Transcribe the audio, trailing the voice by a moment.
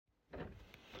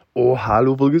Og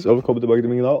hallo folkens, og velkommen tilbake til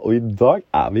min kanal. Og i dag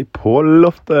er vi på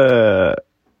loftet.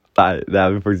 Nei, det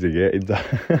er vi faktisk ikke. Det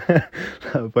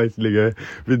er faktisk litt gøy.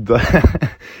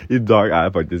 I dag er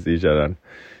jeg faktisk i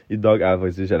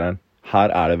kjelleren.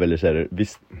 Her er det veldig kjeller.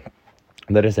 Hvis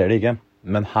dere ser det ikke,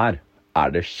 men her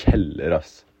er det kjeller,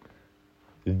 ass.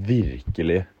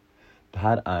 Virkelig.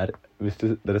 Her er, hvis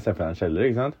dere ser for deg en kjeller,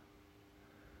 ikke sant?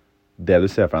 Det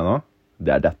du ser for deg nå,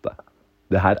 det er dette.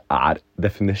 Det her er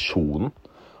definisjonen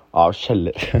av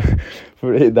kjeller.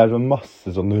 Fordi det er sånn masse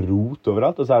sånn rot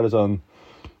overalt, og så er det sånn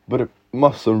bare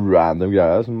masse random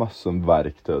greier, så masse sånn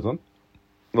verktøy og sånn.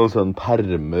 Og sånn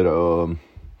permer og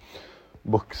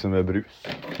bokser med brus.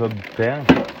 Så det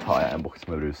tar jeg en boks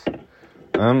med brus.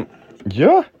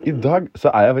 Ja, i dag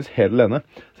så er jeg faktisk helt alene.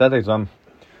 Så jeg tenkte sånn,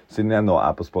 siden jeg nå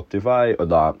er på Spotify,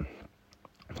 og da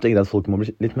tenkte jeg at folk må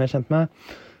bli litt mer kjent med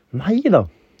meg da.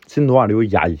 Siden nå er det jo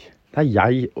jeg. Det er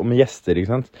jeg og med gjester,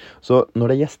 ikke sant? Så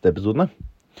når det er gjesteepisodene,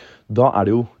 da er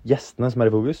det jo gjestene som er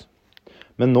i fokus.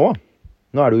 Men nå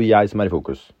er det jo jeg som er i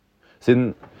fokus.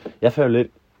 Siden jeg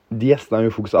føler de gjestene er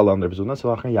jo i fokus alle andre episodene,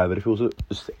 så da kan jeg være i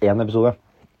fokus en episode.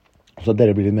 Så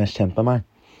dere blir litt mer kjent med meg.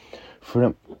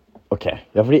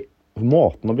 Fordi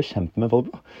måten å bli kjent med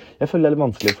folk på, jeg føler det er litt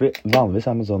vanskelig, fordi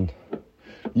vanligvis er man sånn,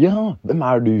 ja, hvem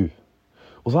er du?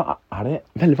 Og så er det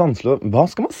veldig vanskelig, hva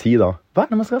skal man si da? Hva er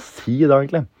det man skal si da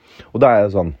egentlig? Og da er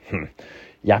jeg sånn,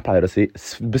 jeg pleier å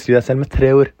beskrive deg selv med 3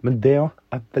 ord, men det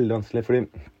også er veldig vanskelig, fordi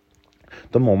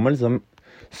da må man liksom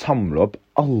samle opp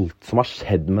alt som har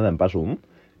skjedd med den personen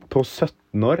på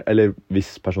 17 år, eller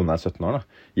hvis personen er 17 år da.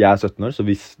 Jeg er 17 år, så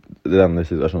hvis denne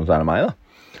situasjonen så er det meg da.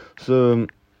 Så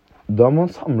da må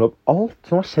man samle opp alt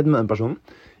som har skjedd med den personen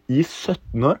i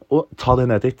 17 år, og ta det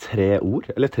ned til 3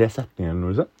 ord, eller 3 setninger eller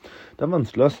noe sånt. Det er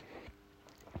vanskelig, altså.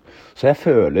 Så jeg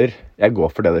føler, jeg går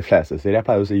for det de fleste sier. Jeg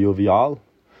pleier å si jovial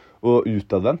og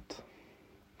utadvendt.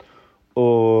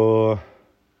 Og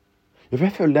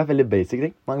jeg føler det er veldig basic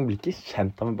ting. Man blir ikke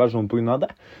kjent av en person på grunn av det.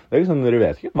 Det er ikke sånn, dere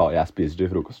vet ikke hva jeg spiser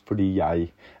til frokost, fordi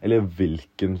eller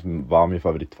hva min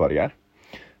favorittfarge er.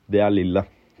 Det er lilla.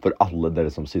 For alle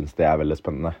dere som synes det er veldig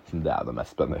spennende. Det er det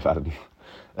mest spennende i verden.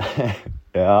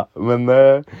 Ja, men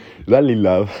det er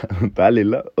lilla. Det er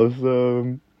lilla. Og så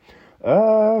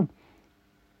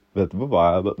vet du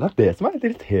hva det er det som er litt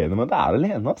irriterende med det er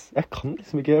alene, ass. Jeg kan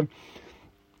liksom ikke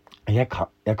jeg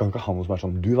kan ikke ha noe som er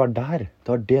sånn, du var der,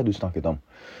 det var det du snakket om.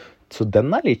 Så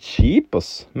den er litt kjip,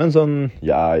 ass. Men sånn,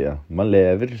 ja, man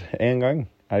lever en gang.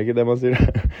 Er det ikke det man sier?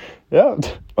 Ja,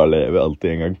 man lever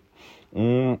alltid en gang.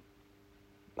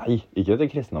 Nei, ikke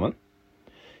etter kristendommen.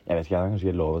 Jeg vet ikke, jeg har kanskje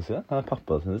ikke lov å si det.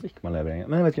 Pappa synes ikke man lever en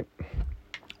gang. Men jeg vet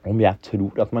ikke om jeg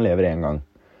tror at man lever en gang.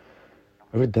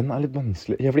 Fordi den er litt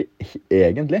vanskelig. Ja, fordi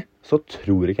egentlig så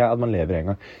tror ikke jeg at man lever en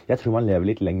gang. Jeg tror man lever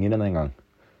litt lenger enn en gang.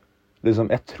 Liksom,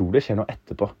 jeg tror det skjer noe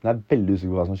etterpå. Men jeg er veldig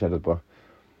usikker på hva som skjer etterpå.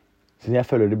 Så jeg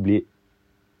føler det blir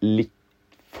litt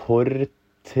for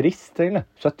trist, egentlig.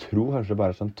 Så jeg tror kanskje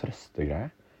bare sånn trøstegreie.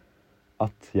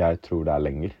 At jeg tror det er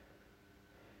lenger.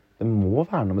 Det må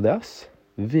være noe med det, ass.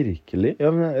 Virkelig.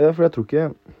 Ja, for jeg tror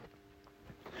ikke...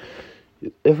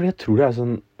 For jeg tror det er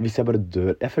sånn, hvis jeg bare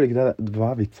dør... Jeg føler ikke det... Hva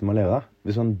er vitsen med å leve da?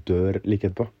 Hvis man dør like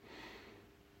etterpå.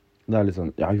 Det er litt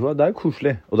sånn... Ja, jo, det er jo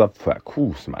koselig. Og da får jeg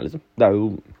kose meg, liksom. Det er jo...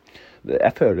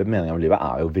 Jeg føler meningen av livet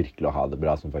er jo virkelig å ha det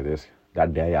bra, sånn faktisk. Det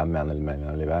er det jeg mener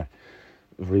meningen av livet er.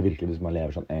 Fordi virkelig, hvis man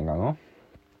lever sånn en gang også.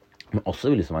 Men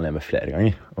også hvis man lever flere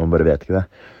ganger. Og man bare vet ikke det.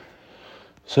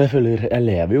 Så jeg føler... Jeg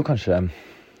lever jo kanskje...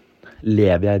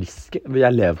 Lever jeg risket?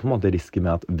 Jeg lever på en måte risket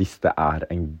med at hvis det er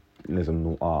liksom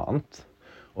noe annet,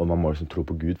 og man må liksom tro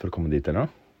på Gud for å komme dit eller noe.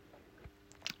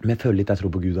 Men jeg føler litt jeg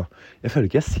tror på Gud da. Jeg føler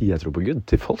ikke jeg sier jeg tror på Gud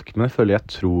til folk, men jeg føler jeg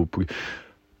tror på Gud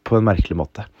på en merkelig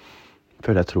måte. Jeg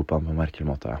føler jeg tror på han på en merkelig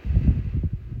måte, ja.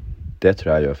 Det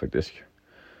tror jeg gjør faktisk.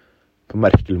 På en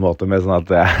merkelig måte, med sånn at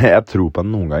jeg tror på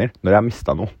han noen ganger. Når jeg har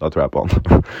mistet noe, da tror jeg på han.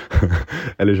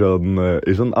 Eller sånn,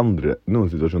 i sånn noen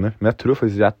situasjoner. Men jeg tror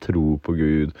faktisk jeg tror på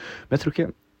Gud. Men jeg tror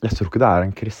ikke det er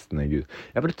en kristne Gud.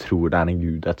 Jeg bare tror det er en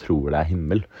Gud, jeg tror det er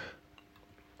himmel.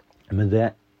 Men det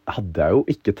hadde jeg jo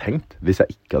ikke tenkt hvis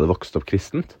jeg ikke hadde vokst opp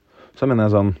kristent. Så mener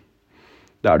jeg sånn,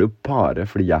 det er det jo bare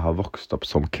fordi jeg har vokst opp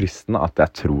som kristen at jeg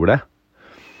tror det.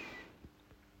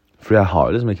 For jeg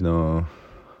har liksom ikke noe...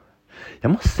 Jeg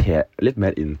må se litt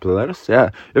mer inn på det der. Altså. Jeg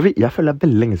føler det er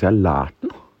veldig lenge siden jeg har lært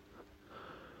den.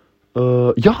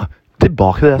 Ja,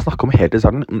 tilbake til det jeg snakket om helt i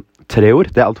starten. 3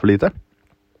 ord, det er alt for lite.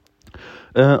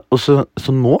 Og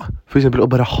så nå, for eksempel,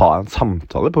 å bare ha en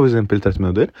samtale på for eksempel 30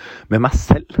 minutter med meg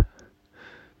selv.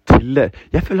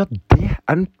 Jeg føler at det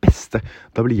er den beste.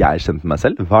 Da blir jeg kjent med meg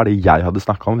selv. Hva er det jeg hadde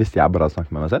snakket om hvis jeg bare hadde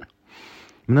snakket med meg selv?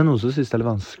 Men det er noen som synes det er litt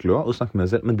vanskelig også, å snakke med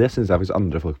seg selv. Men det synes jeg faktisk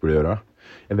andre folk burde gjøre.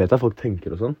 Jeg vet at folk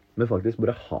tenker og sånn, men faktisk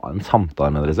bare ha en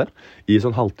samtale med dere selv i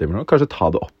sånn halvtime nå. Kanskje ta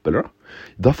det opp eller noe.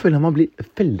 Da føler jeg man blir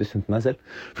veldig kjent med meg selv.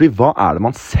 Fordi hva er det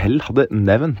man selv hadde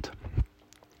nevnt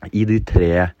i de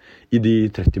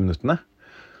 30 minuttene?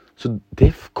 Så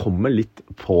det kommer litt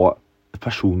på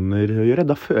personer å gjøre.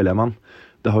 Da føler jeg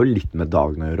det har jo litt med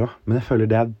dagen å gjøre også, men jeg føler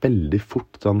det er veldig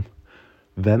fort sånn,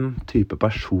 hvem type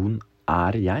person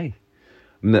er jeg?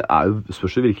 Men det er jo,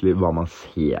 spørs jo virkelig hva man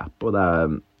ser på, det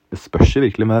spørs jo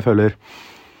virkelig, men jeg føler,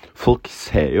 folk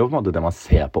ser jo på en måte det man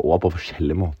ser på også på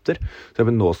forskjellige måter. Så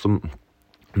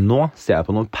nå ser jeg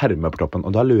på noen permer på toppen,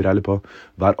 og da lurer jeg litt på,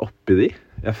 hva er oppi de?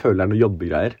 Jeg føler det er noen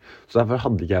jobbegreier, så derfor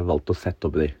hadde ikke jeg valgt å sette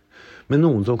oppi de. Men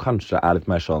noen som kanskje er litt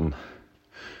mer sånn,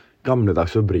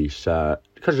 gamledags og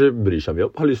kanskje bryr seg mye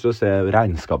opp, har lyst til å se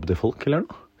regnskapet til folk eller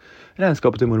noe.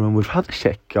 Regnskapet til mormor og morfar hadde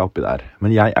sjekket oppi der,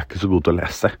 men jeg er ikke så god til å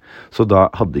lese, så da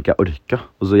hadde ikke jeg orket,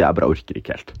 og så jeg bare orker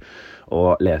ikke helt å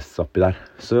lese oppi der.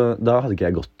 Så da hadde ikke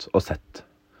jeg gått og sett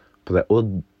på det, og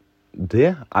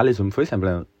det er liksom for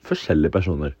eksempel forskjellige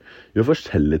personer, gjør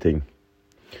forskjellige ting.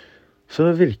 Så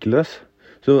virkelig,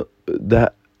 så det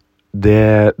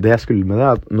jeg skulle med det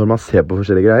er at når man ser på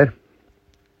forskjellige greier,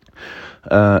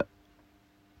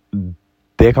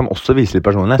 det kan også vise litt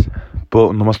personlighet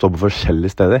når man står på forskjellige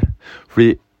steder.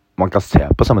 Fordi man kan se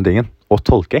på samme tingen og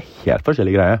tolke helt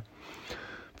forskjellige greier.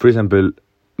 For eksempel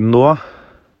nå,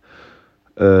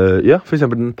 for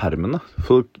eksempel den permen da.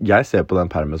 Jeg ser på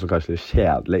den permen som kanskje er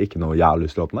kjedelig, ikke noe jeg har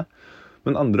lyst til å åpne.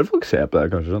 Men andre folk ser på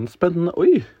det kanskje sånn spennende.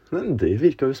 Oi, det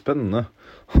virker jo spennende.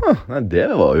 Nei, det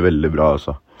var jo veldig bra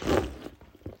altså.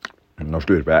 Nå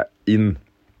slurper jeg inn.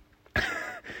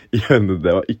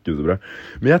 Det var ikke så bra.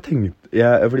 Men jeg tenkte,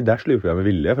 fordi der slurper jeg med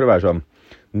vilje, for å være sånn,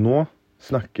 nå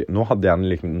hadde jeg en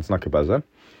liten snakkepause,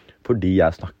 fordi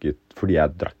jeg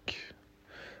drakk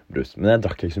brus. Men jeg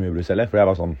drakk ikke så mye brus heller, for jeg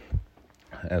var sånn,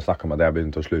 jeg snakket med det jeg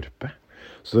begynte å slurpe.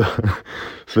 Så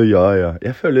ja,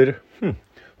 jeg føler,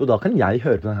 og da kan jeg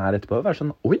høre på den her etterpå og være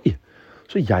sånn, oi,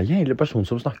 så jeg er egentlig en person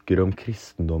som snakker om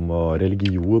kristendom og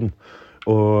religion,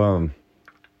 og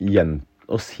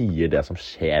sier det som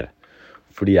skjer.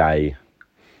 Fordi jeg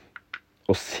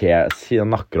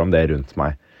snakker om det rundt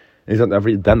meg.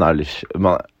 Fordi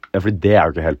fordi det er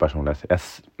jo ikke helt personlig.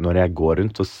 Når jeg går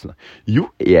rundt jo,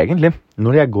 egentlig,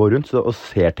 når jeg går rundt og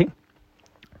ser ting,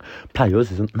 pleier jeg å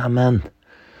si sånn, nei, men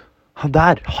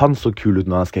han så kul ut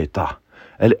når han skatet.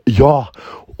 Eller, ja,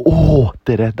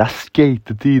 dere, det er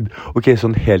skatetid. Ok,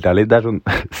 sånn helt ærlig, det er sånn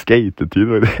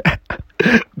skatetid.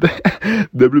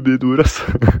 Det blir ditt ord, altså.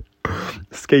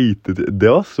 Skatetid, det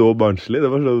var så barnslig. Det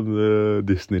var sånn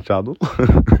Disney Channel.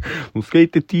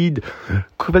 Skatetid.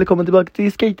 Velkommen tilbake til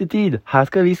skatetid. Her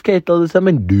skal vi skate alle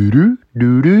sammen.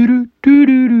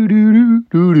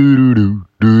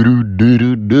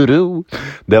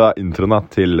 Det var introen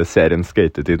til serien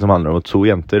Skatetid, som handler om 2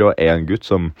 jenter og 1 gutt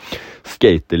som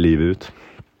skater livet ut.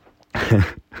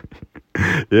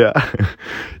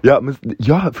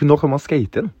 For nå kan man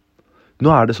skate igjen. Nå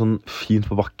er det sånn fint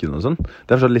på bakken og sånn.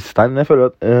 Det er sånn litt stein, men jeg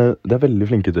føler at det er veldig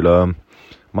flinke til å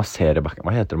massere bakken.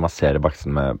 Hva heter det? Massere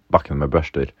bakken med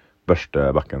børster.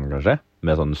 Børste bakken, kanskje?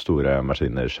 Med sånne store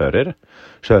maskiner,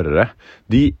 kjørere.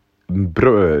 De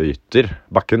brøyter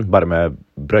bakken bare med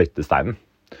brøytesteinen.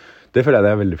 Det føler jeg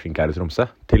det er veldig flink her i Tromsø.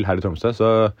 Så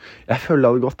jeg føler det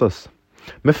hadde gått, altså.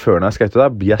 Men før når jeg skater,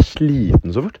 da blir jeg sliten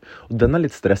så fort. Og den er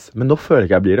litt stress. Men nå føler jeg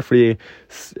ikke jeg blir det, fordi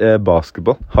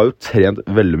basketball har jo trent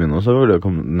veldig mye nå.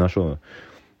 Så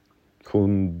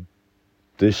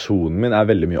kondisjonen min er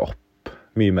veldig mye opp.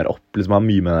 Mye mer opp, liksom har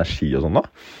mye mer energi og sånn da.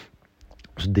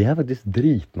 Så det er faktisk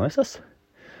dritnice, ass.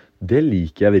 Det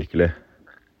liker jeg virkelig.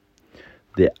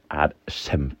 Det er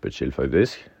kjempechill,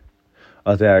 faktisk.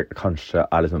 At jeg kanskje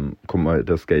kommer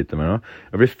til å skate mer nå.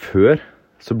 Fordi før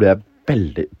så ble jeg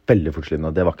veldig fortsliten,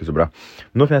 og det var ikke så bra.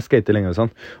 Nå kan jeg skate lenger og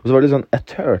sånn. Og så var det sånn, jeg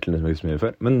tørte liksom ikke så mye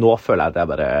før, men nå føler jeg at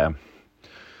jeg bare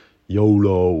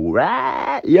YOLO.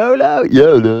 Ja, YOLO.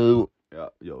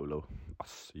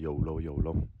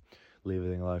 YOLO.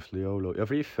 Living life, YOLO. Ja,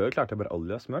 fordi før klarte jeg bare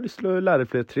alias, men jeg har lyst til å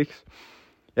lære flere triks.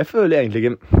 Jeg føler egentlig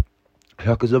ikke, jeg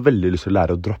har ikke så veldig lyst til å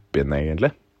lære å droppe inn,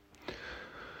 egentlig.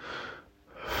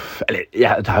 Eller, det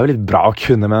er jo litt bra å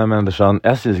kunne, men det er sånn,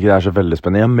 jeg synes ikke det er så veldig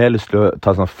spennende. Jeg har mer lyst til å ta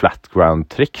sånn flat ground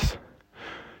triks.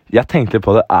 Jeg tenkte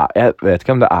på det, jeg vet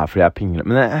ikke om det er fordi jeg er pingle,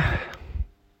 men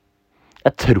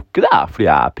jeg tror ikke det er fordi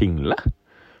jeg er pingle.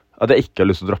 At jeg ikke har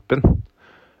lyst til å droppe inn.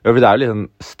 Ja, for det er jo litt sånn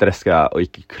stressgreie å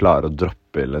ikke klare å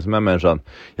droppe inn, liksom. Jeg mener sånn,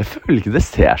 jeg føler ikke det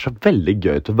ser så veldig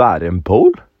gøy ut å være i en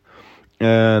bowl.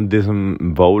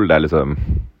 Bowl, det er liksom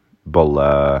bolle,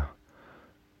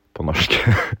 på norsk.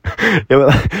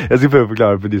 Jeg skal prøve å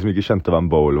forklare for de som ikke skjønte hva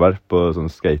en bowl var på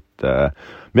sånn skate.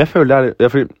 Men jeg føler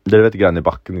dere vet greiene i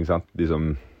bakken, ikke sant? De som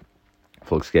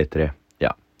folk skater i.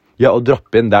 Ja, og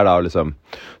droppe inn, det er da liksom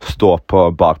stå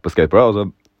bak på skateboardet, og så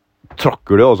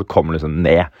tråkker du, og så kommer du liksom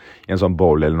ned i en sånn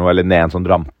bowl eller noe, eller ned i en sånn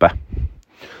rampe.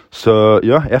 Så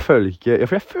ja, jeg føler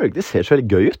ikke det ser så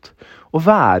veldig gøy ut. Å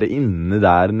være inne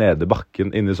der nede i bakken,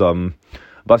 inne i sånn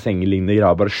bassenglignende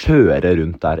grad, bare kjøre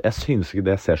rundt der. Jeg synes ikke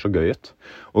det ser så gøy ut.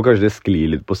 Og kanskje det sklir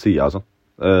litt på siden og sånn.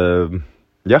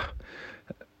 Ja.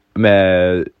 Hva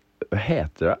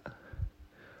heter det?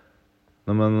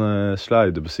 Når man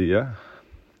slider på siden.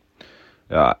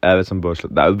 Ja, jeg vet sånn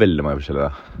boardslide. Det er jo veldig mange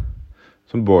forskjellige.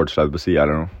 Sånn boardslide på siden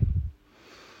eller noe.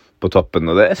 På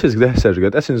toppen. Og jeg synes ikke det ser så gøy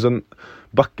ut. Jeg synes sånn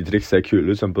bakketrikk ser kul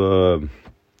ut, sånn på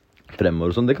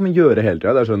fremover og sånn. Det kan man gjøre hele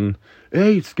tiden. Det er sånn,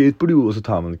 hey, skateboard jo, og så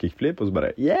tar man en kickflip, og så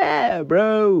bare, yeah,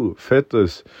 bro, fett,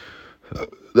 ass.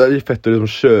 Det er fett å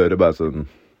liksom kjøre bare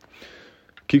sånn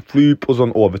kickflip og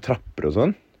sånn over trapper og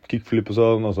sånn. Kickflip og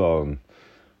sånn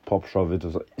popshove-it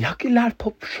og sånn. Jeg har ikke lært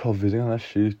popshove-it, det er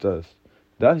sykt, ass.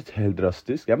 Det er helt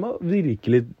drastisk. Jeg må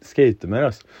virkelig skate mer,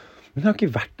 ass. Men jeg har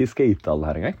ikke vært i skatehallen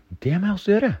her engang. Det må jeg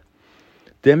også gjøre.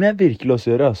 Det må jeg virkelig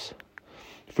også gjøre, ass.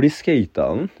 Fordi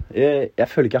skatehallen, jeg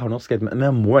føler ikke jeg har noe skate, men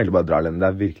jeg må egentlig bare dra den. Det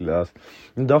er virkelig det, ass.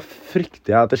 Men da frykter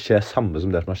jeg at det skjer samme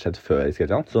som det som har skjedd før i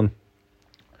skatehallen. Sånn,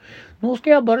 nå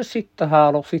skal jeg bare sitte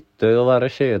her og være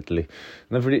kjedelig.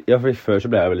 Men fordi før så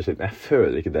ble jeg veldig sliten. Jeg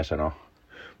føler ikke det skjer nå.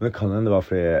 Men det kan hende det var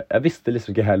fordi jeg visste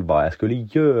liksom ikke helt hva jeg skulle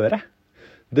gjøre.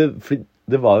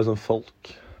 Det var jo sånn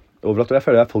folk overalt, og jeg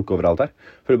føler det er folk overalt her.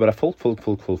 Jeg føler det bare er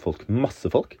folk, masse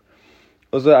folk.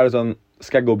 Og så er det sånn,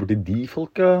 skal jeg gå bort til de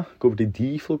folka?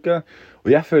 Og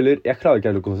jeg føler, jeg klarer ikke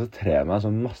helt å konsentrere meg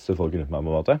sånn masse folk rundt meg på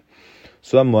en måte.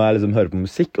 Så da må jeg liksom høre på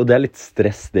musikk, og det er litt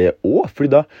stress det også,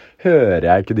 fordi da hører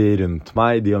jeg ikke de rundt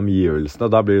meg, de omgivelsene,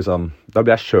 og da blir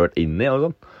jeg kjørt inn i og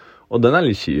sånn. Og den er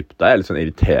litt kjip, da er jeg litt sånn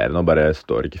irriterende og bare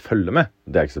står og ikke følger med.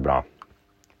 Det er ikke så bra.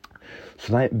 Så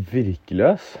nei, virkelig,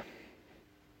 ass.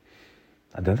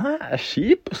 Den er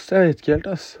kjip, ass. Jeg vet ikke helt,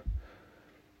 ass.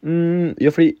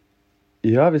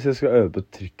 Hvis jeg skal øve på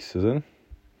triks og sånn,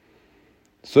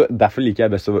 så derfor liker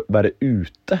jeg best å være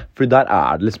ute. Fordi der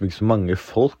er det liksom ikke så mange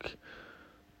folk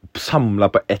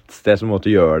samlet på ett sted som måtte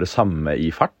gjøre det samme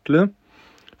i fart, liksom.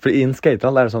 Fordi i en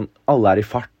skateland er det sånn, alle er i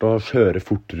fart og kjører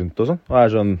fort rundt og sånn. Og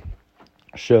er sånn,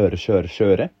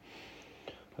 kjøre.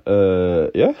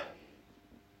 Ja.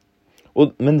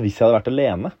 Men hvis jeg hadde vært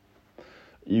alene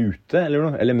ute eller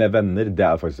noe, eller med venner, det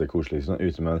er faktisk det koseligste sånn,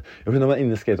 ute med, når man er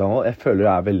inne i skatehallen, jeg føler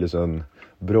det er veldig sånn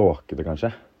bråkete kanskje.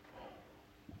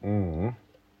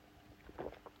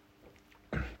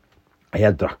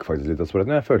 Jeg drakk faktisk litt av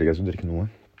sprøyten, jeg følte ikke jeg skulle drikke noe,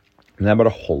 men jeg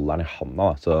bare holder den i handa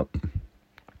da. Så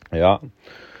ja,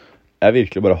 jeg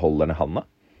virkelig bare holder den i handa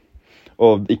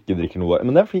og ikke drikker noe,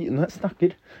 men det er fordi når jeg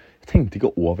snakker, jeg tenkte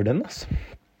ikke over den, ass.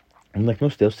 Men det er ikke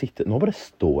noe sted å sitte. Nå bare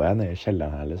står jeg nede i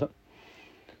kjelleren her, liksom.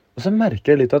 Og så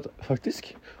merker jeg litt at, faktisk,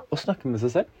 å snakke med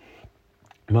seg selv,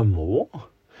 man må.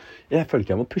 Jeg føler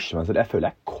ikke jeg må pushe meg selv. Jeg føler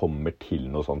jeg kommer til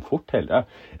noe sånn fort hele tiden.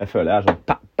 Jeg føler jeg er sånn,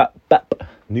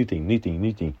 ny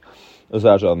ting. Og så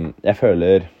er det sånn,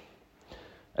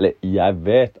 jeg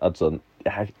vet at sånn,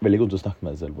 jeg er veldig god til å snakke med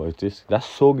meg selv, faktisk. Det er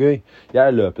så gøy.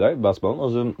 Jeg løp i dag, basketballen,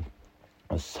 og så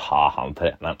sa han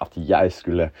treneren at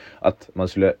man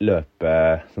skulle løpe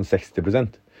sånn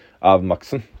 60% av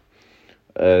maksen,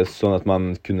 sånn at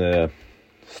man kunne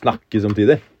snakke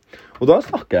samtidig. Og da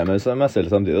snakket jeg med meg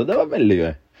selv samtidig, og det var veldig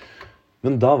gøy.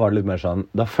 Men da var det litt mer sånn,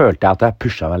 da følte jeg at jeg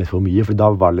pushet meg litt for mye, for da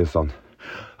var det litt sånn,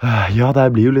 ja,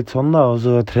 det blir jo litt sånn da, og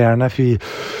så trærne er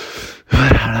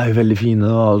jo veldig fine,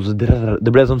 og så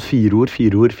det ble sånn 4 ord,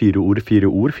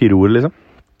 liksom.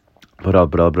 På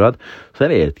rad. Så jeg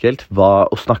vet ikke helt hva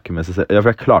å snakke med seg selv. Ja, for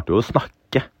jeg klarte jo å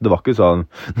snakke. Det var ikke sånn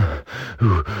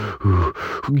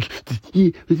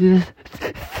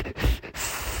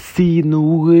si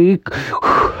noe.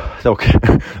 Det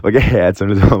var ikke helt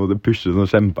sånn at jeg måtte pushe sånn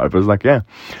kjemper for å snakke.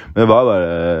 Men det var bare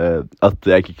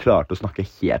at jeg ikke klarte å snakke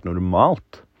helt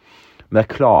normalt. Men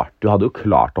jeg hadde jo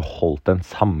klart å holde en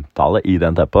samtale i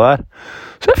den tempoet der.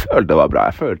 Så jeg følte det var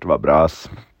bra, ass.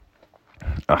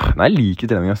 Nei, jeg liker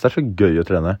trening, ass. Det er så gøy å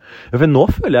trene. Ja, for nå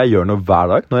føler jeg gjør noe hver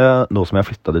dag. Nå som jeg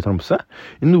flyttet til Tromsø,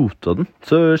 i Notodden,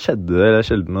 så skjedde det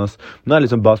sjelden. Ass. Nå er det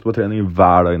liksom basketballtrening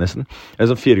hver dag nesten. Jeg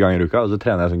er sånn 4 ganger i uka, og så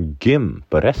trener jeg sånn gym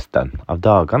på resten av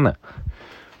dagene.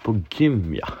 På gym,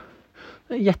 ja.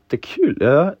 Det er jettekul,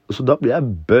 ja. Så da blir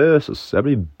jeg bøs, ass. Jeg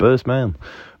blir bøs, man.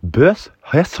 Bøs?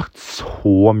 Har jeg sagt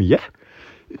så mye?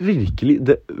 Virkelig.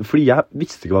 Fordi jeg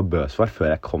visste ikke hva bøs var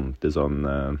før jeg kom til sånn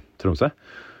Tromsø.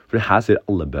 Fordi her sier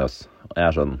alle bøs, og jeg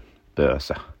er sånn, bøs,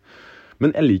 ja. Men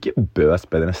jeg liker bøs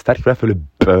bedre enn sterk, for jeg føler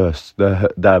bøs,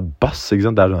 det bass, ikke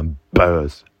sant? Det sånn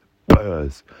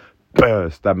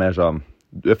bøs. Det mer sånn,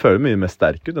 jeg føler mye mer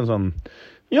sterk ut enn sånn,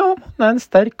 ja, han en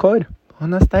sterk kår.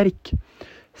 Han sterk.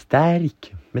 Sterk,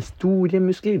 med store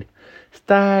muskler.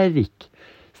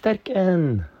 Sterk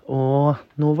enn.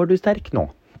 Nå var du sterk nå.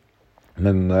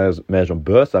 Men mer sånn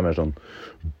bøs, mer sånn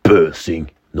bøsing.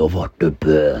 Nå var du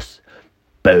bøs.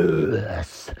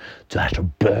 Bøs. Du så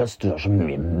bøs, du har så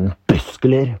mye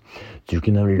muskler. Du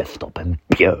kunne løfte opp en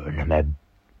bjørn med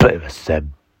bøse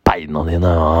beina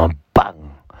dine. Bang.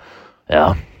 Ja,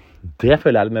 det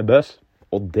føler jeg litt mer bøs.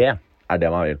 Og det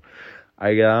det man vil.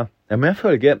 Men jeg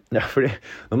føler ikke, fordi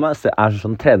når man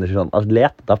sånn trener sånn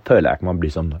atlet, da føler jeg ikke man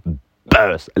blir sånn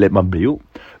bøs. Eller man blir jo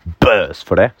bøs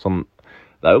for det. Sånn,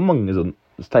 det jo mange sånn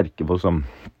sterke folk som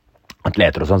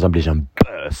atleter og sånn som blir sånn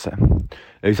bøse.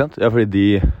 Ikke sant? Ja,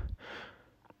 fordi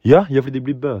de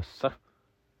blir bøse.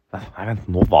 Nei, vent,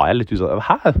 nå var jeg litt usikker.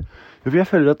 Hæ? Fordi jeg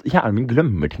føler at hjernen min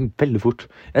glemmer ting veldig fort.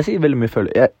 Jeg sier veldig mye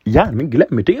hjernen min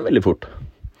glemmer ting veldig fort.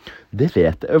 Det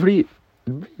vet jeg, fordi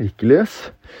virkelig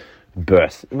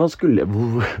bøs.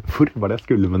 Hvor var det jeg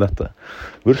skulle med dette?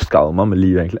 Hvor skal man med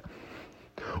livet egentlig?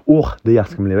 Det jeg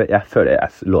skal med livet. Jeg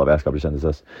lover jeg skal bli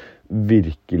kjendis.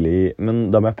 Virkelig. Men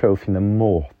da må jeg prøve å finne en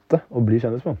måte å bli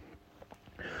kjendis på.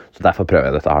 Så derfor prøver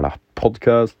jeg dette her da.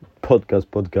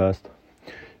 Podcast.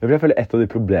 Jeg føler et av de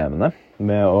problemene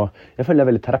med jeg føler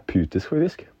det veldig terapeutisk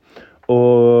faktisk. Å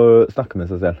snakke med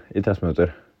seg selv i 30 minutter.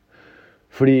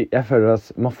 Fordi jeg føler at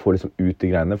man får liksom ut de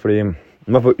greiene. Fordi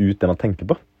man får ut det man tenker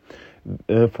på.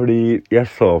 Fordi jeg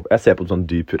ser på en sånn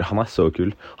dyp. Han så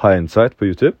kul. High Insight på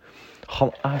YouTube.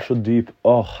 Han så dyp.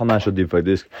 Han så dyp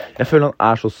faktisk. Jeg føler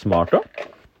han så smart da.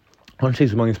 Han sier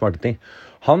så mange smarte ting.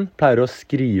 Han pleier å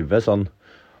skrive sånn.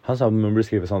 Han sa man burde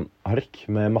skrive sånn ark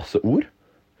med masse ord.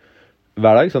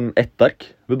 Hver dag, sånn ett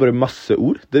ark. Med bare masse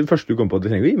ord. Det første du kommer på,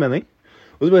 det trenger å gi mening.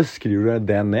 Og så bare skriver du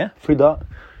det ned. Fordi da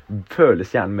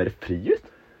føles hjernen mer fri ut.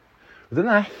 Og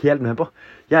den jeg helt med på.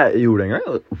 Jeg gjorde det en gang.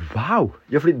 Wow!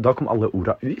 Ja, fordi da kom alle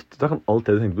ordene ut. Da kom alt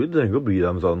det du tenkte på ut. Du trenger ikke å bry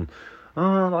deg om sånn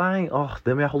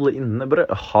det må jeg holde inne. Bare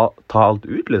ta alt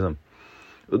ut, liksom.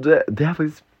 Og det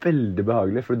faktisk veldig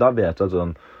behagelig. For da vet du at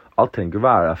sånn alt trenger ikke å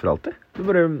være der for alltid.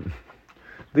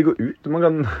 Det går ut. Man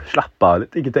kan slappe av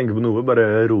litt. Ikke tenke på noe.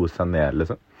 Bare roe seg ned,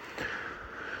 liksom.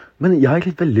 Men jeg har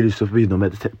egentlig veldig lyst til å begynne å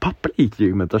meditere. Pappa liker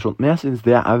ikke meditasjon, men jeg synes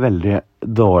det veldig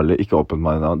dårlig, ikke åpent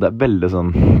meg nå. Det veldig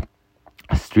sånn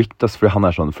strict, fordi han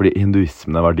sånn, fordi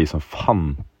hinduismene var de som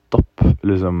fant opp,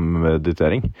 liksom,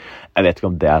 meditering. Jeg vet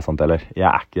ikke om det sant, eller.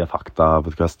 Jeg ikke en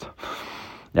fakta-podcast.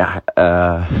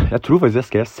 Jeg tror faktisk jeg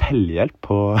skrev selvhjelp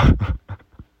på...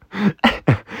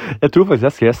 Jeg tror faktisk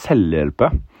jeg skrev selvhjelp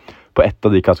på et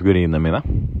av de kategoriene mine.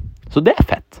 Så det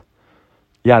fett.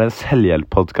 Jeg en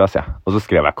selvhjelp-podcast, Og så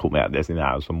skrev jeg komedie, siden jeg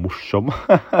jo så morsom.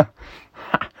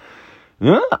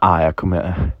 Jeg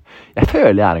komedie? Jeg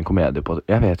føler jeg en komedie på...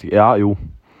 Jeg vet ikke. Ja, jo.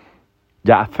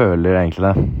 Jeg føler egentlig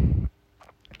det.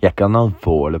 Jeg ikke en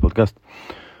alvorlig podcast.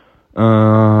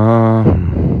 Men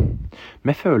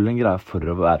jeg føler en greie for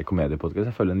å være komediepodcast.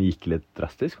 Jeg føler den gikk litt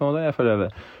drastisk.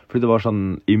 Fordi det var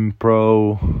sånn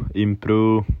impro,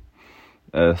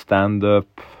 stand-up,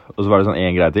 og så var det sånn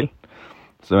en greie til.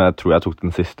 Så jeg tror jeg tok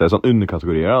den siste, sånn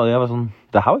underkategorier. Og jeg var sånn,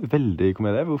 det her var veldig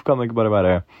komedie. Hvorfor kan det ikke bare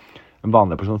være en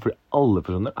vanlig person? Fordi alle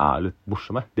personer litt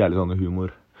morsomme. De litt sånn humor.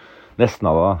 Nesten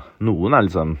alle da. Noen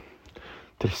litt sånn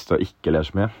triste og ikke ler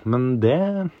så mye. Men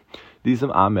de som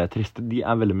mer triste, de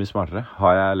veldig mye smartere,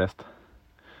 har jeg lest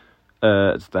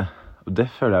et sted. Og det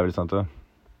føler jeg veldig sant.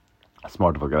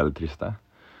 Smarte folk veldig triste.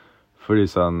 Fordi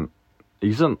sånn,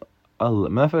 ikke sånn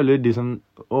alle, men jeg føler de som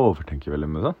overtenker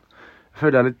veldig mye sånn. Jeg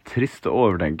føler det litt trist å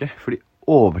overtenke. Fordi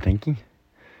overtenking,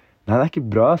 nei, det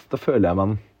ikke bra. Da føler jeg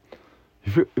man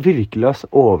virkelig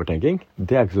overtenking,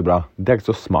 det ikke så bra. Det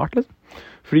ikke så smart, liksom.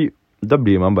 Fordi da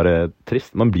blir man bare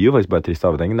trist. Man blir jo faktisk bare trist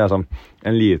av overtenking. Det sånn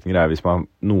en liten greie hvis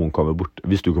noen kommer bort.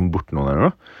 Hvis du kommer bort noen eller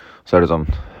noe, så det sånn,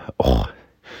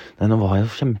 nei, nå var jeg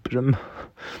så kjempeslem.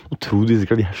 Nå tror de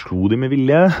sikkert at jeg slo dem med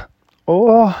vilje.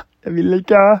 Jeg vil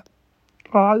ikke.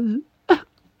 Nei.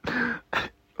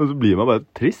 Og så blir man bare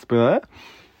trist på det.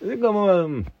 Det kan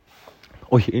man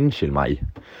unnskyld meg.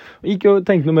 Ikke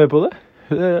tenke noe mer på det.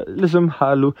 Liksom,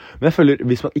 hallo. Men jeg føler,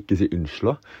 hvis man ikke sier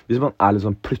unnskyld, hvis man litt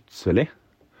sånn plutselig,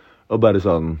 og bare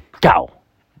sånn, gau,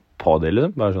 på det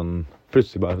liksom, bare sånn,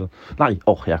 plutselig bare sånn, nei,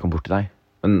 jeg kom bort til deg.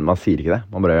 Men man sier ikke det.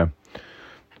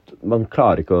 Man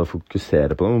klarer ikke å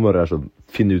fokusere på det. Man bare sånn,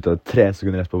 finne ut av det 3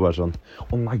 sekunder etterpå, bare sånn,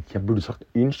 nei, jeg burde sagt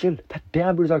unnskyld. Det det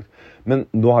jeg burde sagt. Men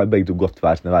nå har jo begge to gått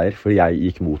hver sine veier, fordi jeg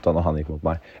gikk mot han, og han gikk mot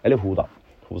meg. Eller hun da.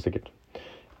 Hun sikkert.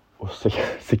 Og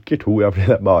sikkert to, ja, fordi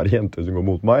det bare jenter som går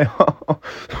mot meg.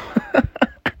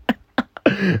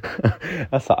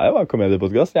 Jeg sa jo bare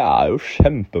komediepodcast. Jeg jo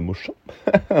kjempemorsom.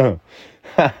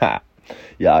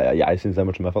 Ja, jeg synes det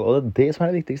morsom i hvert fall. Og det det som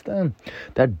det viktigste.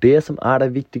 Det det som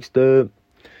det viktigste.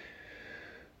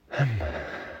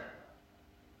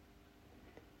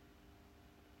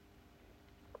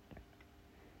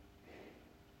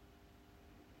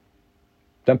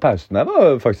 Den pausen der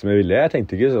var faktisk med vilje. Jeg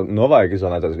tenkte ikke sånn, nå var jeg ikke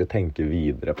sånn at jeg skulle tenke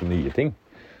videre på nye ting.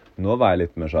 Nå var jeg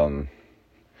litt mer sånn,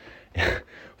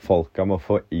 folka må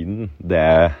få inn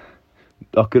det,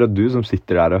 akkurat du som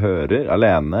sitter der og hører,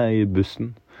 alene i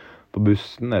bussen, på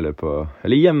bussen, eller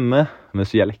hjemme,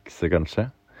 mens du gjør lekser kanskje.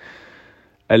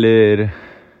 Eller,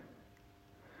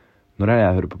 når det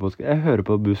jeg hører på podcast? Jeg hører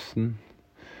på bussen,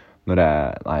 nei,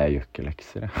 jeg gjør ikke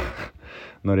lekser, jeg.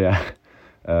 Når jeg,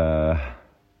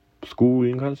 på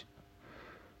skolen kanskje,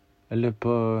 eller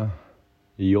på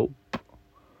jobb.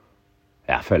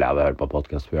 Jeg føler jeg hadde hørt på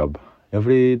podcast på jobb. Ja,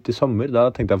 fordi til sommer, da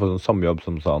tenkte jeg å få sånn samme jobb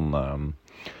som sånn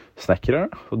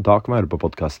snakker, og da kan jeg høre på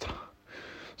podcast.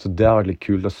 Så det har vært litt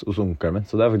kult hos onkelen min,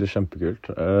 så det faktisk kjempekult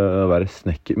å være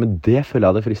snekker. Men det føler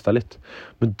jeg hadde fristet litt.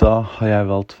 Men da har jeg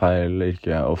valgt feil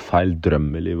yrke, og feil drøm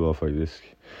i livet også, faktisk.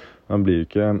 Man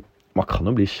kan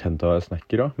jo bli kjent av å være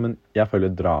snekker også, men jeg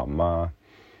føler drama.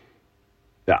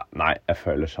 Jeg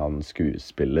føler sånn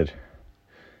skuespiller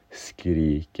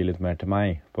skriker litt mer til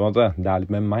meg, på en måte. Det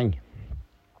litt mer meg.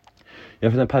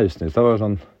 Jeg finner pausen i sted var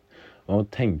sånn, man må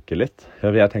tenke litt.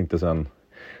 Jeg tenkte sånn,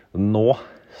 nå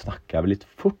snakker jeg vel litt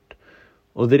fort,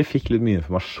 og dere fikk litt mye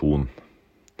informasjon.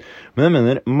 Men jeg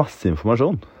mener masse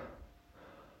informasjon.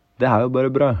 Det jo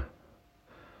bare bra.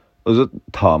 Og så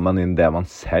tar man inn det man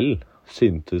selv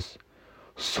syntes.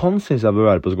 Sånn synes jeg bør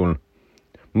være på skolen.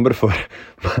 Man bare får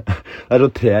det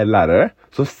sånn 3 lærere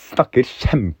som snakker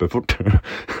kjempefort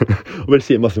og bare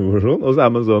sier masse informasjon, og så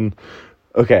man sånn,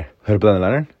 ok, hør på denne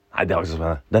læreren. Nei, det var ikke så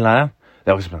spennende. Den læreren,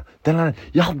 det var ikke så spennende. Den læreren,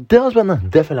 ja, det var spennende.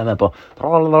 Det følger jeg med på.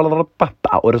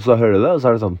 Og så hører du det, og så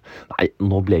det sånn, nei,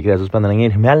 nå ble ikke det så spennende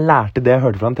lenger. Men jeg lærte det jeg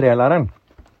hørte fra den 3. læreren.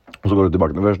 Og så går du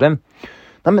tilbake til den første.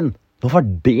 Nei, men nå var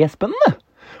det spennende.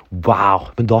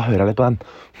 Wow, men da hører jeg litt på den.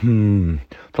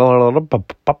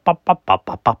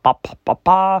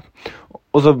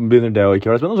 Og så begynner det å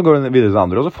ikke være spennende, og så går det videre til det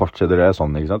andre, og så fortsetter det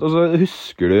sånn, ikke sant? Og så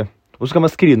husker du, og så kan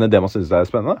man skrive ned det man synes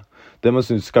spennende. Det man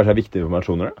synes kanskje viktige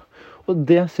informasjoner. Og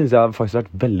det synes jeg faktisk har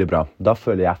vært veldig bra. Da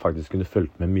føler jeg faktisk kunne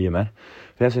fulgt med mye mer.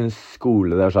 For jeg synes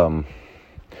skole, det sånn,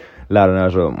 lærerne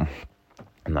sånn,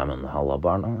 nei, men halla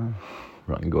barna,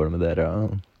 hvordan går det med dere?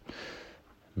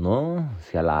 Nå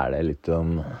skal jeg lære deg litt om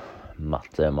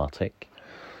matematikk,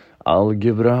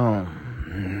 algebra.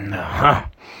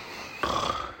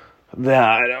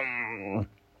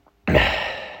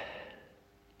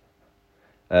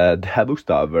 Det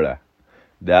bokstaver, det.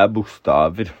 Det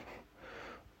bokstaver.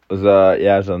 Og så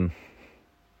jeg sånn,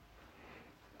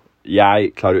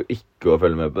 jeg klarer jo ikke å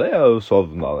følge med på det. Jeg har jo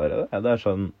sovnet allerede. Det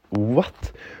sånn,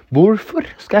 what? Hvorfor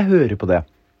skal jeg høre på det?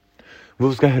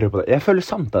 Hvorfor skal jeg høre på det? Jeg føler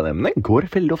samtaleemnene går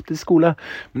veldig ofte i skole.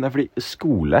 Men det fordi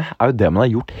skole jo det man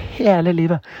har gjort hele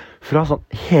livet. Fra sånn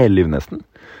hele livet nesten.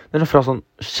 Det sånn fra sånn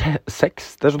 6.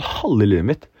 Det sånn halve livet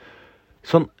mitt.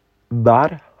 Sånn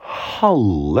hver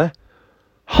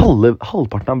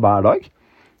halvparten av hver dag.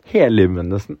 Hele livet mitt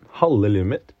nesten. Halve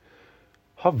livet mitt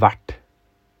har vært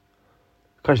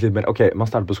kanskje litt mer. Ok, man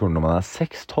starter på skolen når man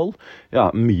 6-12.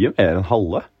 Ja, mye mer enn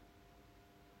halve.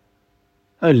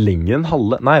 Det lenger enn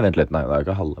halve. Nei, vent litt. Nei, det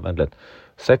ikke halve. Vent litt.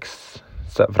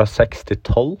 Fra 6 til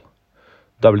 12.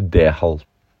 Da blir det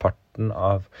halvparten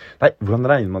av... Nei, hvordan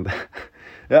regner man det?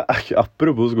 Ja,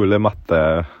 apropos skole, matte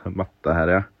her,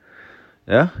 ja.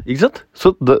 Ja, ikke sant?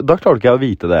 Så da klarer ikke jeg å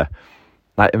vite det.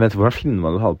 Nei, vent, hvordan finner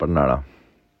man det halvparten her da?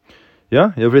 Ja,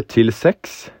 jeg blir til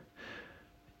 6.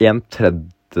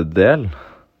 1/3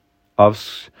 av...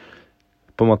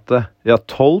 På en måte... Ja,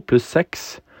 12 pluss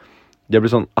 6. Det blir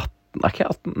sånn 18. Nei, ikke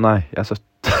 18. Nei, jeg 17.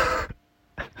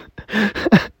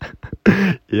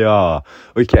 Ja,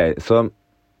 ok, så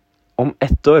om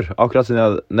 1 år, akkurat siden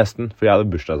jeg nesten, for jeg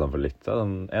hadde bursdag sånn for litt,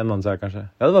 sånn 1 måned siden kanskje.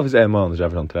 Ja, det var faktisk 1 måned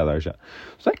siden for sånn 3 dager siden.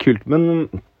 Så det kult, men...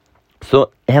 Så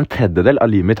 1/3 av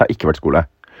livet mitt har ikke vært skole.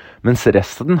 Mens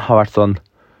resten har vært sånn...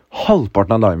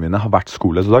 Halvparten av dagene mine har vært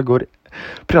skole, så da går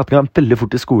praten veldig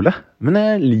fort i skole. Men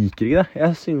jeg liker ikke det.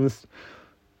 Jeg synes...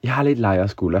 Jeg litt lei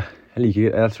av skole.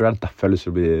 Jeg tror det derfor jeg har lyst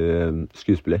til å bli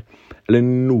skuespiller. Eller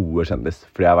noe kjendis.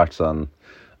 Fordi jeg har vært sånn,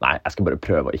 nei, jeg skal bare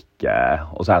prøve å ikke...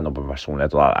 Og så det noe på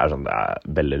personlighet, og da sånn, jeg har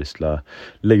veldig lyst til å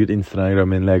legge ut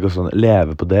Instagram-innlegg og sånn,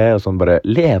 leve på det, og sånn bare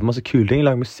leve masse kule ting,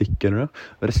 lage musikk eller noe,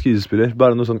 være skuespiller,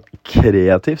 bare noe sånn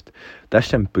kreativt. Det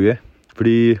kjempegøy.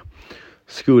 Fordi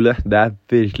Skole, det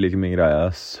virkelig ikke min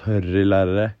greie. Sorry,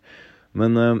 lærere.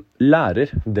 Men lærer,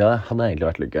 det hadde egentlig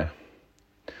vært litt gøy.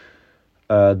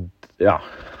 Ja,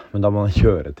 men da må man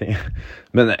kjøre ting.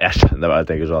 Men jeg skjønner hva jeg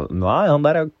tenker sånn. Nei, han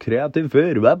der kreativ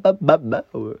før. Men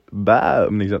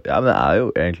ikke sant? Ja, men det jo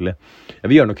egentlig... Jeg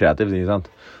vil gjøre noe kreativt, ikke sant?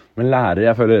 Men lærer,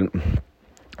 jeg føler...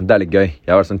 Det litt gøy.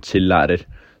 Jeg var sånn chill lærer.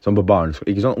 Sånn på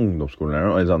barneskolen. Ikke sånn ungdomsskolen eller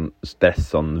noe. Sånn stress,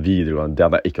 sånn videregående. Det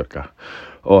hadde jeg ikke orket.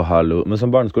 Hallo. Men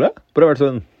sånn barneskole, bare vært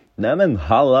sånn... Nei, men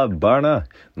halla, barna.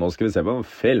 Nå skal vi se på en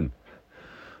film.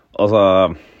 Og så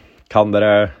kan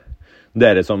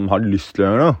dere som har lyst til å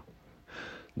gjøre noe,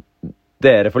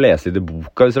 dere får lese litt i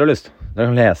boka hvis dere har lyst. Dere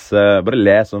kan lese, bare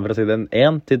les sånn for å si det,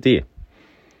 1 til 10.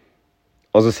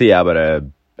 Og så sier jeg bare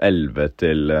 11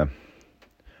 til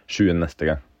 7 neste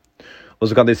gang. Og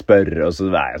så kan de spørre, og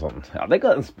så jeg sånn, ja, det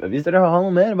kan hvis dere har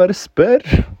noe mer, bare spør.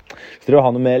 Hvis dere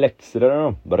har noe mer lekser eller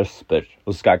noe, bare spør.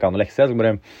 Og så skal jeg ikke ha noe lekser,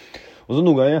 og så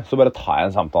noen ganger, så bare tar jeg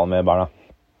en samtale med barna.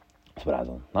 Så bare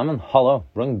sånn, nei, men hallo,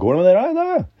 hvordan går det med dere i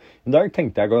dag? I dag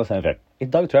tenkte jeg å gå og se en film. I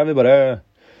dag tror jeg vi bare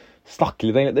snakker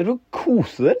litt egentlig. Dere får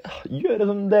kose dere, gjøre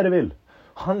som dere vil.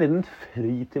 Ha en liten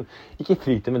fritid. Ikke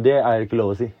fritid, men det ikke lov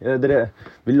å si.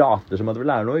 Vi later som at vi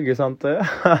lærer noe, ikke sant?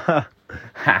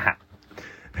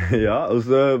 Ja,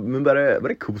 men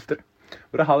bare kos dere.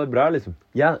 Bare ha det bra, liksom.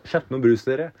 Jeg kjøpte noen brus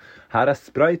dere. Her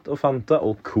Sprite og Fanta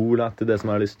og Cola til det som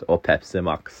har lyst. Og Pepsi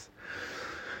Max.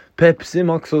 Pepsi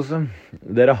Max også.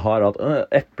 Dere har hatt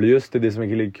eplejus til de som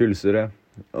ikke liker kullsyre.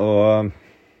 Og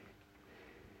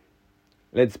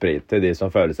litt sprit til de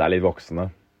som føler seg litt voksne.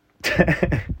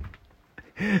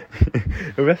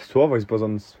 Jeg så faktisk på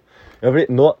sånn... Ja, fordi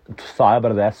nå sa jeg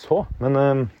bare det jeg så. Men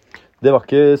det var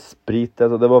ikke sprit,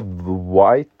 det var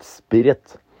white spirit.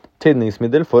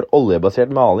 Tynningsmiddel for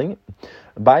oljebasert maling.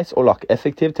 Beis og lakk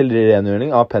effektivt til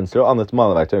rengjøring av pensler og annet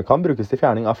maleverktøy. Kan brukes til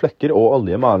fjerning av flekker og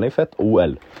olje, maling, fett,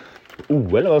 OL.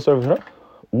 OL, hva står det for?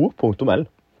 O.L.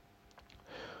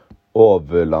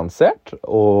 Overlansert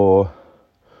og...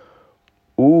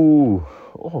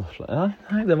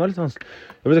 Nei, det var litt vanskelig.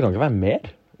 Det kan ikke være mer.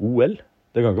 OL.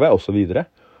 Det kan ikke være også videre.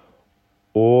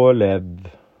 Og lev.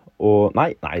 Og... Nei,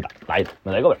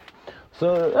 men det går bra. Så,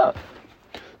 ja.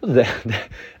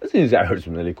 Jeg synes jeg hørte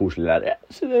som en litt koselig lærer. Jeg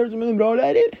synes jeg hørte som en bra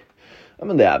lærer. Ja,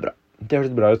 men det bra. Det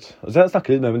hørtes bra ut. Og så jeg snakker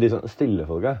litt mer med de sånn stille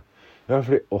folka. Ja,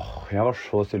 fordi, jeg var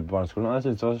så stille på barneskolen, og jeg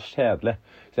synes det var kjedelig.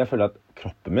 Så jeg føler at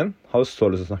kroppen min hadde så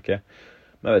lyst til å snakke.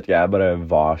 Men jeg vet ikke, jeg bare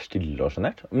var stille og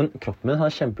genert. Men kroppen min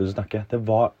hadde kjempelyst til å snakke. Det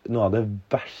var noe av det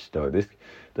verste, faktisk.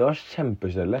 Det var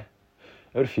kjempekjedelig.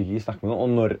 Jeg fikk ikke snakke med noen. Og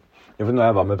når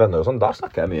jeg var med venner og sånn, da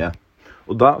snakket jeg mye.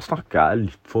 Og da snakket jeg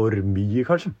litt for mye,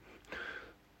 kanskje.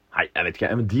 Nei, jeg vet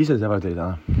ikke. Men de synes jeg var litt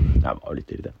irriterende. Jeg var litt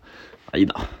irriterende.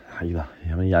 Neida.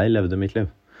 Ja, men jeg levde mitt liv.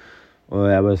 Og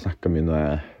jeg bare snakket mye når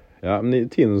jeg... Ja, men i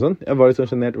tiden og sånn, jeg var litt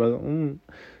sånn genert. Og bare sånn,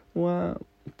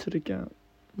 trykk jeg.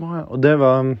 Og det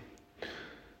var...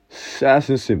 Jeg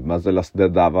synes synd på meg selv,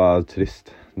 det der var trist.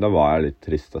 Da var jeg litt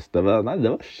trist, ass. Det var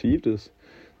kjipt, ass.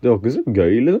 Det var ikke så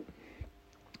gøy, liksom.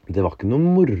 Det var ikke noe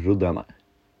moro, det, nei.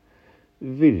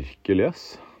 Virkelig, ass.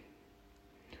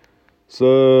 Så,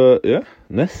 ja.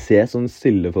 Når jeg ser sånne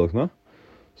stille folk nå,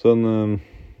 sånn,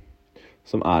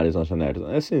 som litt sånn genert,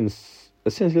 jeg synes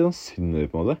litt sånn synd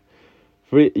på en måte.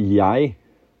 Fordi jeg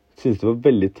synes det var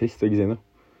veldig trist å ikke si noe.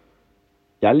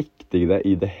 Jeg likte ikke det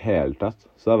i det hele tatt.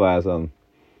 Så da var jeg sånn,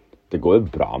 det går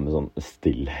jo bra med sånn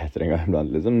stillheter en gang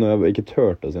iblant, liksom, når jeg ikke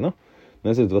tørte å si noe. Men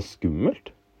jeg synes det var skummelt.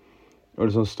 Og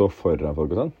liksom stå foran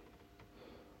folk og sånn.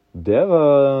 Det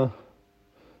var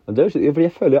fordi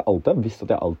jeg føler jeg alltid har visst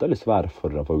at jeg alltid har lyst til å være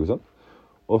foran folk og sånn.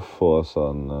 Og få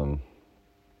sånn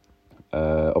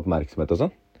oppmerksomhet og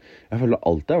sånn. Jeg føler det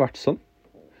alltid har vært sånn.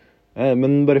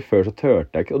 Men bare før så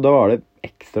tørte jeg ikke. Og da var det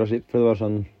ekstra skitt, for det var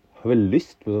sånn, jeg har veldig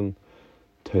lyst, men sånn,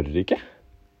 tør ikke.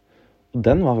 Og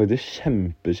den var faktisk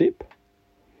kjempeskip.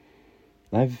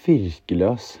 Nei, virkelig,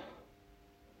 ass.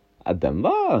 Nei, den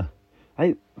var...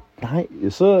 Nei,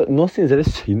 så nå synes jeg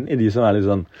det synd i de som litt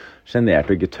sånn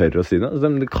genert og ikke tør å si det. Altså,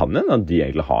 det kan jo at de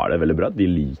egentlig har det veldig bra. De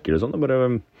liker det sånn. De bare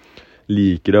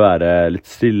liker å være litt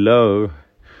stille og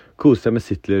kose seg med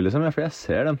sitt liv, liksom. Ja, for jeg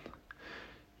ser den.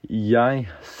 Jeg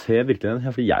ser virkelig den.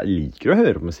 Ja, for jeg liker å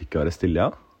høre på musikk og være stille,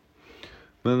 ja.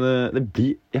 Men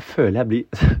jeg føler jeg blir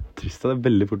trist av det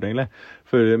veldig fort, egentlig. Jeg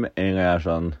føler med en gang jeg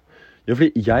sånn... Ja,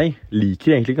 fordi jeg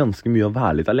liker egentlig ganske mye å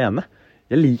være litt alene.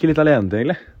 Jeg liker litt alene,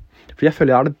 egentlig. Fordi jeg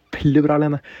føler jeg har det veldig bra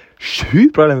alene.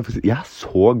 Sjukt bra alene, faktisk. Jeg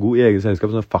så god i eget selskap,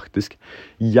 så faktisk.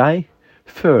 Jeg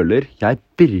føler jeg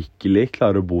virkelig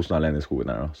klarer å bo sånn alene i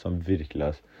skogen her nå. Sånn virkelig,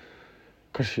 altså.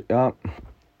 Kanskje, ja...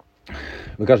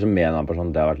 Men kanskje med en annen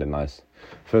person, det har vært litt nice.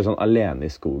 For sånn alene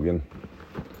i skogen...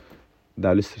 Det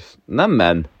er litt...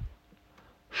 Neimen!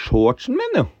 Shortsen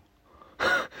min, jo!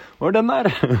 Hva er den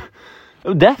der?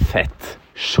 Jo, det er fett!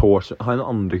 Shortsen... Har jeg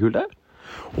noe andre kult der?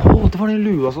 Det var den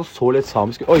lua som så litt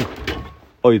samisk.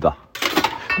 Oi da.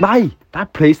 Nei, det er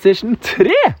PlayStation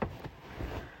 3!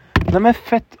 Nei, men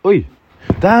fett. Oi.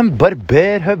 Det er en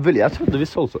barberhøvel. Jeg trodde vi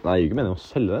solgte... Nei, jeg gir ikke mening å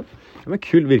selge den. Ja, men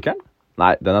kul, virker den?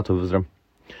 Nei, den er tom for strøm.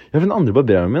 Ja, for den andre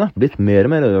barberhøvelen min har blitt mer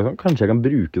og mer rød. Kanskje jeg kan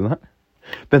bruke den her.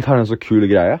 Bent har den så kul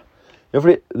greie. Ja,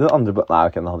 fordi den andre... Nei,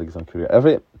 ok, den hadde ikke sånn kul greie. Ja,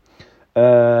 fordi...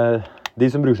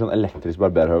 de som bruker sånn elektrisk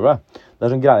barberhøvel, det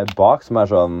er sånn greie bak som er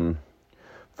sånn...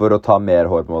 For å ta mer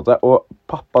hår på en måte. Og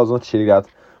pappa har sånn chill greie at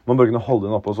man bare kunne holde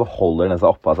den oppe, og så holder den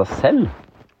seg oppe av seg selv.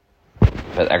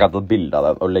 Jeg kan ta et bilde av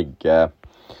den og legge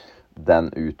den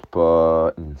ut på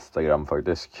Instagram,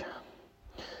 faktisk.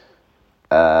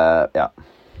 Ja.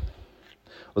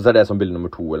 Og så er det som bilde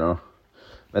nummer 2 eller noe.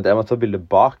 Vent, jeg må ta bildet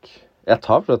bak. Jeg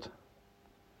tar for at...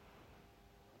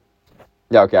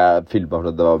 Ja, ok, jeg filmet for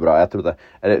at det var bra. Jeg trodde...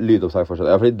 Eller lydopptak fortsatt.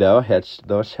 Ja, fordi det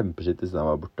var kjempeskitt hvis den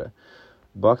var borte.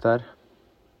 Bak der.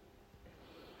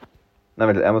 Nei,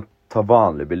 vent, jeg må ta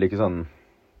vanlig bilde, ikke sånn...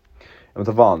 Jeg må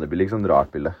ta vanlig bilde, ikke sånn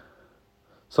rart bilde.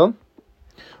 Sånn.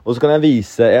 Og så kan jeg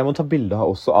vise... Jeg må ta bilde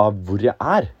også av hvor jeg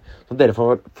er. Så dere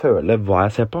får føle hva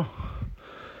jeg ser på.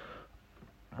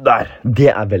 Der. Det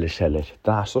er veldig kjeller.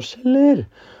 Det er så kjeller.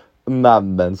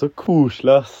 Neimen, så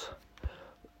koselig, ass.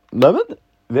 Neimen,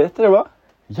 vet dere hva?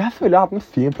 Jeg føler jeg har hatt en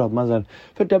fin prat med meg selv.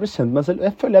 Jeg følte jeg ble kjent med meg selv. Og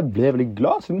jeg føler jeg ble veldig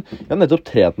glad, siden jeg har nettopp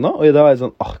trent nå. Og da var jeg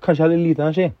sånn, kanskje jeg har litt lite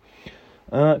energi.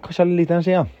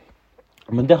 Ja.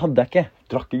 Men det hadde jeg ikke.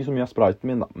 Drakk ikke så mye av spriten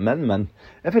min da. Men.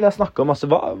 Jeg føler jeg snakket om masse.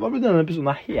 Hva ble denne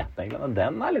episoden her het egentlig?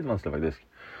 Den er litt vanskelig faktisk.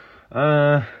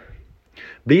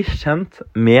 Bli kjent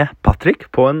med Patrick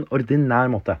på en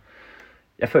ordinær måte.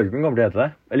 Jeg føler ikke den kommer til å hete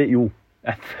det. Eller jo,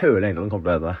 jeg føler egentlig den kommer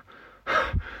til å hete det.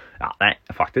 Ja, nei,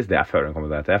 faktisk det jeg føler den kommer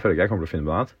til å hete. Jeg føler ikke jeg kommer til å finne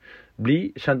på noe annet. Bli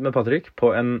kjent med Patrick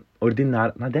på en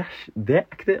ordinær... Nei, det er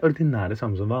ikke det ordinære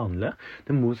samme som vanlig.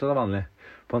 Det motsatte av vanlig.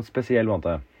 På en spesiell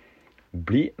måte.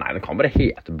 Nei, det kan bare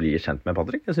hete bli kjent med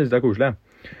Patrick. Jeg synes det er koselig.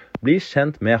 Bli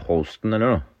kjent med hosten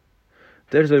eller noe.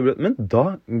 Det er så bra. Men da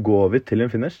går vi til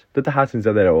en finish. Dette her synes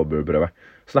jeg dere også bør prøve.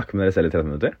 Snakke med dere selv i 30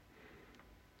 minutter.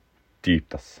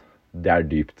 Dypt, ass. Det er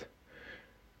dypt.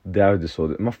 Det er jo så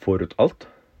dypt. Man får ut alt.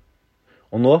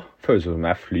 Og nå føles det som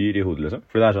jeg flyr i hodet, liksom.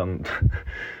 Fordi det er sånn...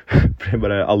 Fordi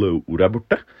bare alle ord er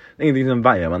borte. Det er ingenting som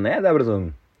veier meg ned. Det er bare sånn...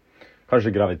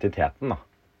 Kanskje graviditeten, da.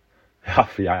 Ja,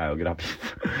 for jeg er jo gravid.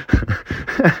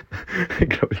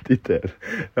 Graviditet.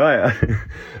 Ja,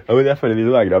 men jeg føler hvis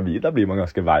du er gravid, da blir man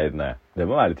ganske veid ned. Det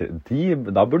må være litt...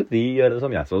 Da burde de gjøre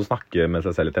som jeg, så snakke med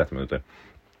seg selv i 30 minutter.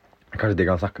 Kanskje de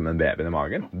kan snakke med en baby i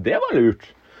magen. Det var lurt.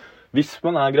 Hvis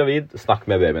man er gravid, snakk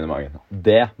med babyen i magen.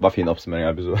 Det var fin oppsummering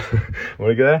av episoden. Var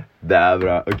det ikke det? Det er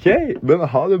bra. Ok, men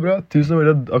ha det bra. Tusen takk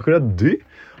for at akkurat du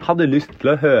hadde lyst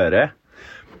til å høre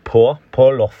på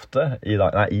loftet i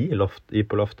dag. Nei,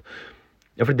 på loft.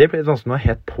 Ja, for det ble litt vanskelig når jeg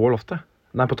het på loftet.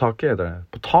 Nei, på taket heter det.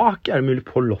 På taket er det mulig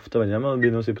på loftet. Jeg må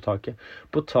begynne å si på taket.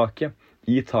 På taket,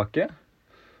 i taket,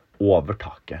 over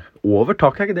taket. Over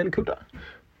taket er ikke det litt kult da?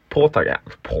 På taket.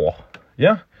 På.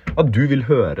 Ja, at du vil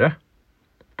høre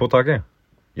på taket.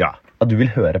 Ja, at du vil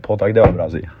høre på taket, det var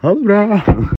bra å si. Ha det bra!